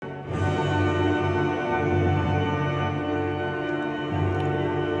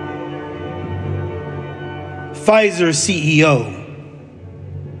Pfizer CEO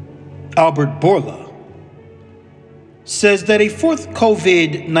Albert Bourla says that a fourth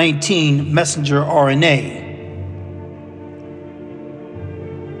COVID-19 messenger RNA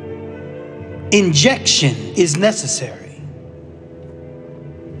injection is necessary.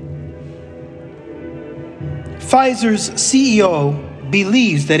 Pfizer's CEO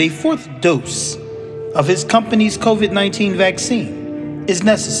believes that a fourth dose of his company's COVID-19 vaccine is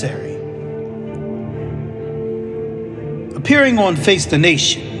necessary. Appearing on Face the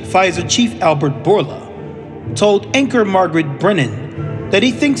Nation, Pfizer chief Albert Bourla told anchor Margaret Brennan that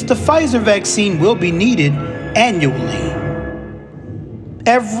he thinks the Pfizer vaccine will be needed annually,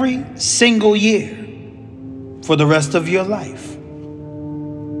 every single year, for the rest of your life.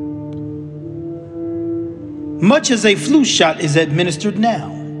 Much as a flu shot is administered now,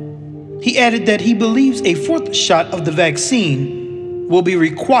 he added that he believes a fourth shot of the vaccine will be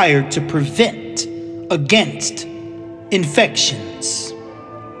required to prevent against infections.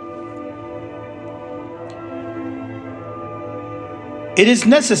 It is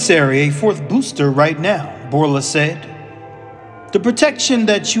necessary a fourth booster right now, Bourla said. The protection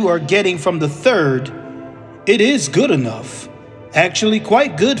that you are getting from the third, it is good enough, actually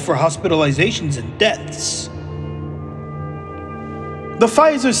quite good for hospitalizations and deaths. The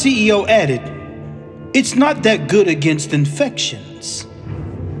Pfizer CEO added, "It's not that good against infections,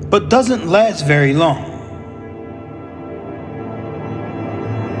 but doesn't last very long."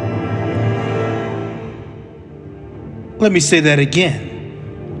 Let me say that again.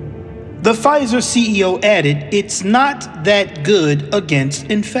 The Pfizer CEO added, "It's not that good against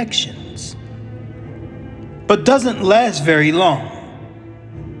infections, but doesn't last very long.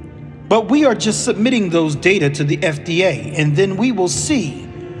 But we are just submitting those data to the FDA, and then we will see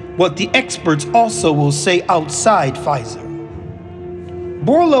what the experts also will say outside Pfizer."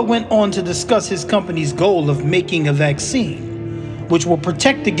 Bourla went on to discuss his company's goal of making a vaccine which will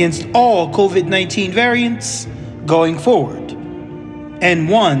protect against all COVID-19 variants going forward, and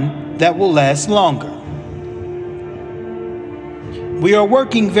one that will last longer. "We are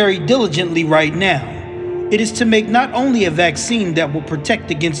working very diligently right now. It is to make not only a vaccine that will protect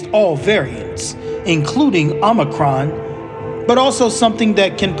against all variants, including Omicron, but also something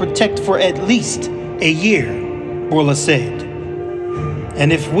that can protect for at least a year," Bourla said.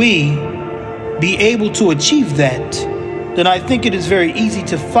 "And if we be able to achieve that, then I think it is very easy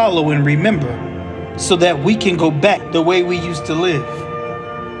to follow and remember so that we can go back the way we used to live."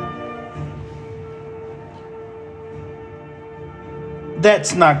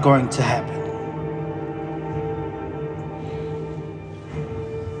 That's not going to happen.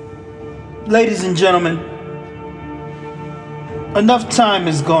 Ladies and gentlemen, enough time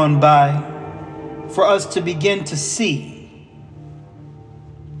has gone by for us to begin to see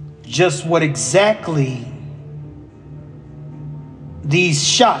just what exactly these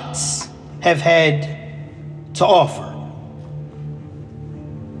shots have had to offer.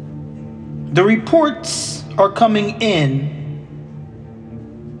 The reports are coming in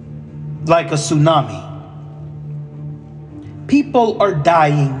like a tsunami. People are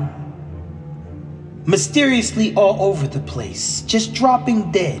dying mysteriously all over the place, just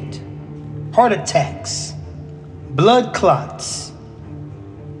dropping dead. Heart attacks, blood clots.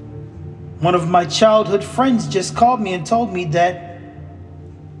 One of my childhood friends just called me and told me that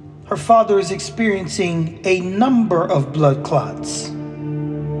her father is experiencing a number of blood clots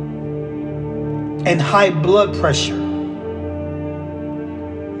and high blood pressure.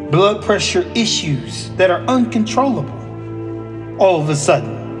 Blood pressure issues that are uncontrollable all of a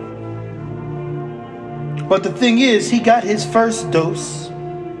sudden. But the thing is, he got his first dose,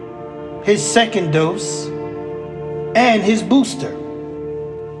 his second dose, and his booster.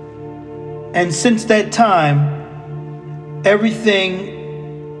 And since that time, everything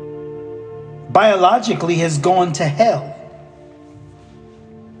biologically has gone to hell.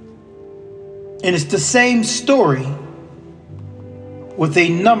 And it's the same story with a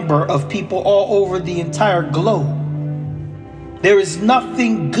number of people all over the entire globe. There is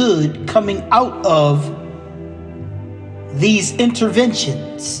nothing good coming out of these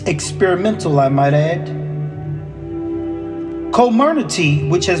interventions, experimental, I might add. Comirnaty,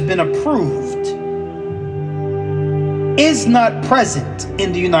 which has been approved, is not present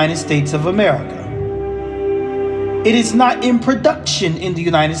in the United States of America. It is not in production in the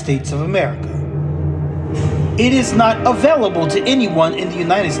United States of America. It is not available to anyone in the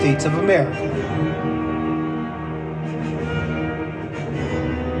United States of America.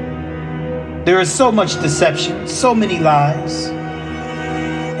 There is so much deception, so many lies,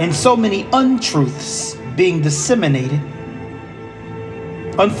 and so many untruths being disseminated.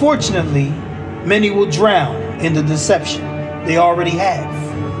 Unfortunately, many will drown in the deception. They already have.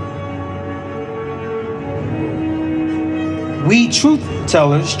 We truth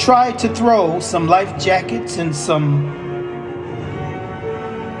tellers try to throw some life jackets and some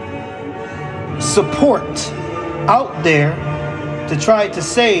support out there to try to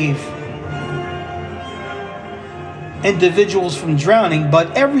save individuals from drowning,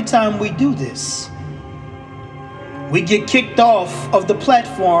 but every time we do this, we get kicked off of the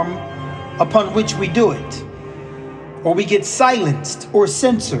platform upon which we do it, or we get silenced or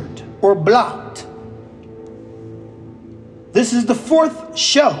censored or blocked. This is the 4th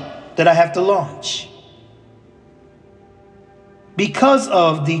show that I have to launch because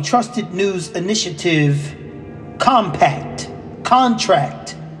of the Trusted News Initiative compact,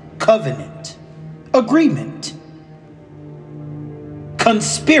 contract, covenant, agreement,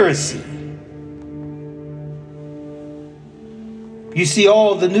 conspiracy. You see,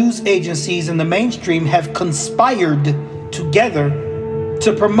 all the news agencies in the mainstream have conspired together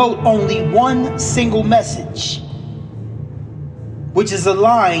to promote only one single message, which is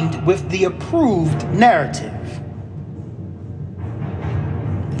aligned with the approved narrative.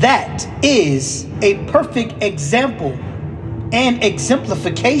 That is a perfect example and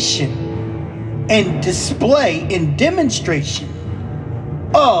exemplification and display and demonstration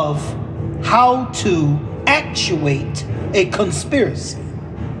of how to actuate a conspiracy.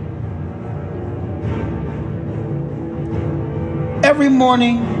 Every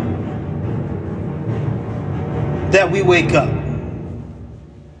morning that we wake up,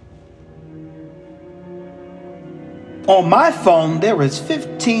 on my phone, there is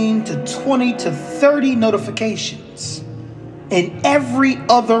 15 to 20 to 30 notifications, and every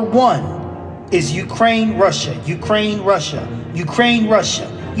other one is Ukraine, Russia, Ukraine, Russia, Ukraine,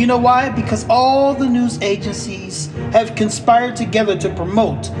 Russia. You know why? Because all the news agencies have conspired together to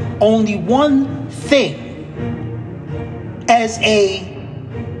promote only one thing as a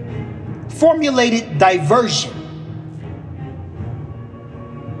formulated diversion.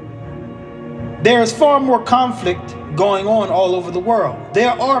 There is far more conflict going on all over the world. There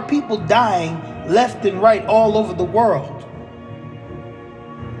are people dying left and right all over the world.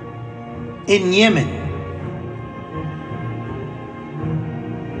 In Yemen,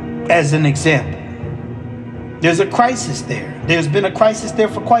 as an example, there's a crisis there. There's been a crisis there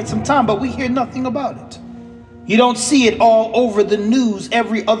for quite some time, but we hear nothing about it. You don't see it all over the news,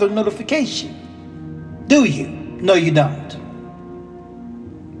 every other notification, do you? No, you don't.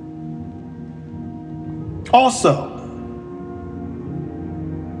 Also,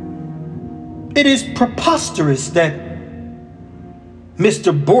 it is preposterous that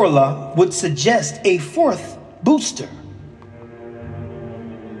Mr. Bourla would suggest a 4th booster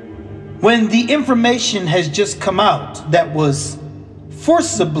when the information has just come out that was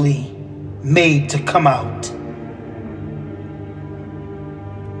forcibly made to come out.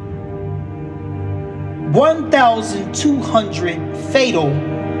 1,200 fatal,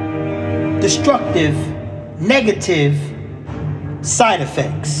 destructive, negative side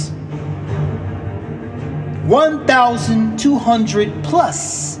effects. 1,200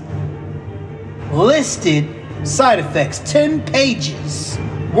 plus listed side effects, 10 pages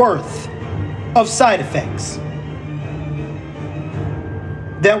worth of side effects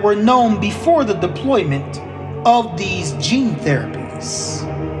that were known before the deployment of these gene therapies.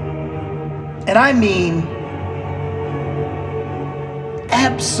 And I mean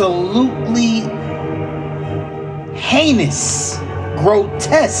absolutely heinous,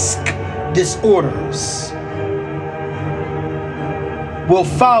 grotesque disorders will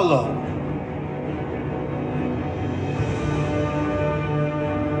follow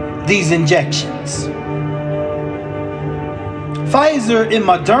these injections. Pfizer and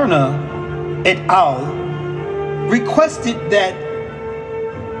Moderna et al. Requested that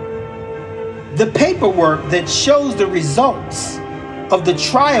the paperwork that shows the results of the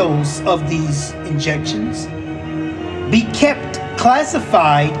trials of these injections be kept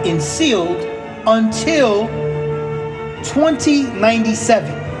classified and sealed until 2097.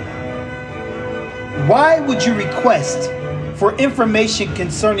 Why would you request for information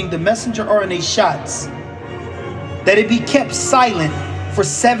concerning the messenger RNA shots that it be kept silent for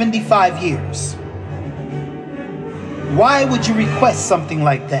 75 years? Why would you request something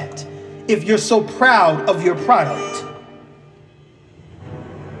like that if you're so proud of your product?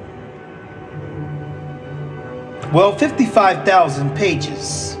 Well, 55,000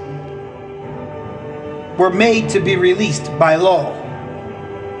 pages were made to be released by law.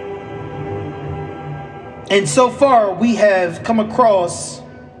 And so far, we have come across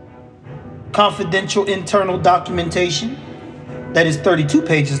confidential internal documentation that is 32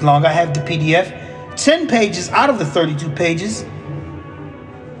 pages long. I have the PDF. 10 pages out of the 32 pages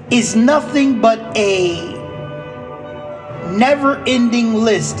is nothing but a never-ending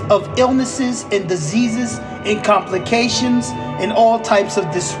list of illnesses and diseases and complications and all types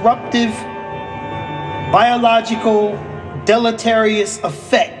of disruptive, biological, deleterious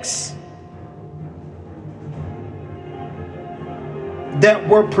effects that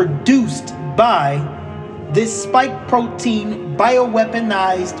were produced by this spike protein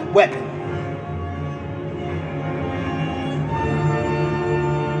bioweaponized weapon.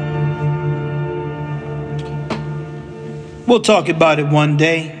 We'll talk about it one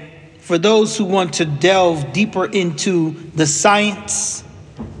day. For those who want to delve deeper into the science,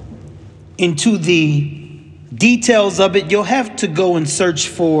 into the details of it, you'll have to go and search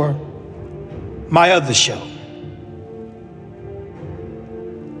for my other show.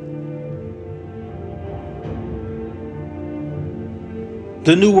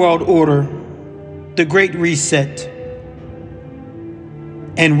 The New World Order, the Great Reset,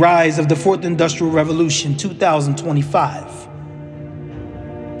 and Rise of the Fourth Industrial Revolution 2025.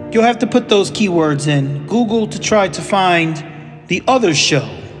 You'll have to put those keywords in Google to try to find the other show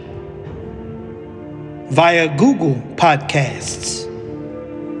via Google Podcasts,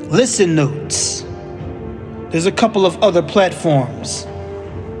 Listen Notes. There's a couple of other platforms,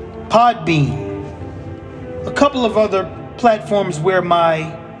 Podbean, a couple of other platforms where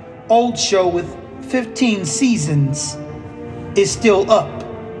my old show with 15 seasons is still up.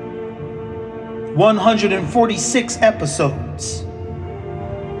 146 episodes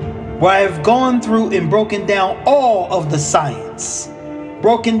where I've gone through and broken down all of the science,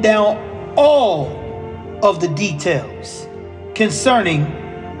 broken down all of the details concerning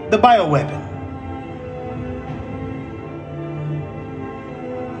the bioweapon.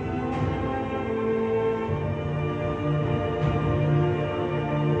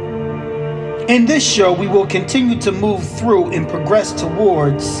 In this show, we will continue to move through and progress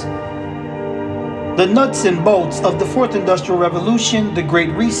towards the nuts and bolts of the Fourth Industrial Revolution, the Great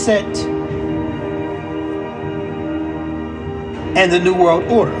Reset, and the New World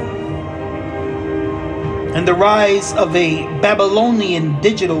Order, and the rise of a Babylonian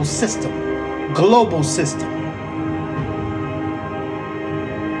digital system, global system,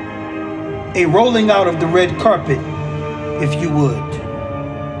 a rolling out of the red carpet, if you would,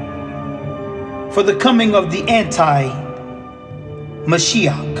 for the coming of the anti-Mashiach,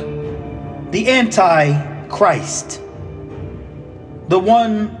 the anti-Christ, the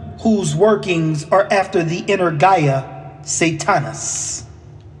one whose workings are after the inner Gaia, Satanas,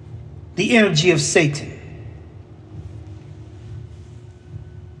 the energy of Satan.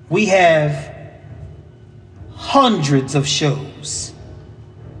 We have hundreds of shows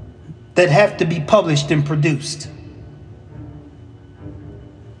that have to be published and produced.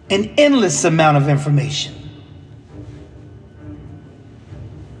 An endless amount of information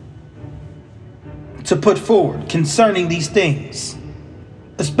to put forward concerning these things,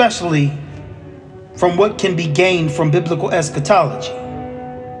 especially from what can be gained from biblical eschatology.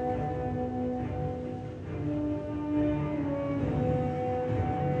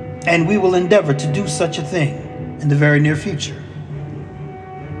 And we will endeavor to do such a thing in the very near future.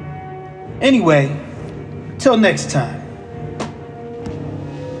 Anyway, till next time.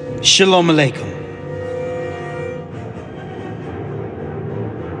 Shalom Aleichem.